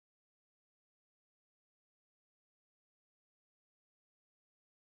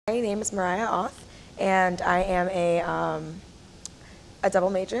My name is MIRIAH AUTH, and I am a double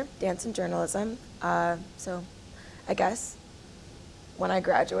major, dance and journalism. So I guess when I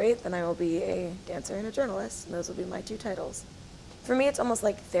graduate, then I will be a dancer and a journalist, and those will be my two titles. For me, it's almost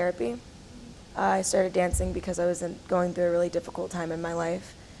like therapy. I started dancing because I was going through a really difficult time in my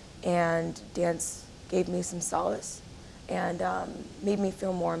life, and dance gave me some solace and made me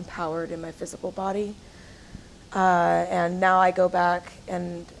feel more empowered in my physical body. And now I go back,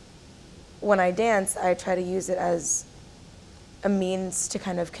 and when I dance, I try to use it as a means to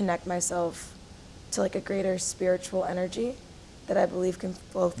kind of connect myself to like a greater spiritual energy that I believe can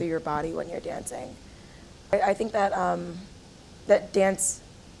flow through your body when you're dancing. I think that that dance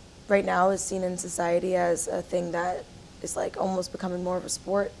right now is seen in society as a thing that is like almost becoming more of a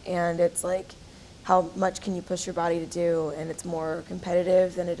sport, and it's like how much can you push your body to do, and it's more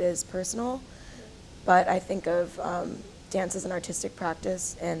competitive than it is personal. But I think of dance as an artistic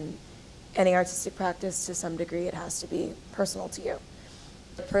practice, and any artistic practice, to some degree, it has to be personal to you.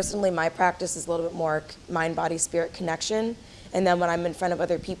 Personally, my practice is a little bit more mind, body, spirit connection, and then when I'm in front of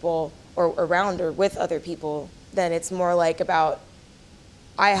other people or around or with other people, then it's more like about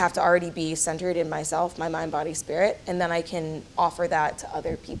I have to already be centered in myself, my mind, body, spirit, and then I can offer that to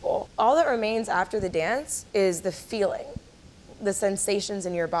other people. All that remains after the dance is the feeling, the sensations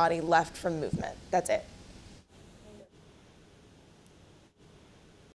in your body left from movement. That's it.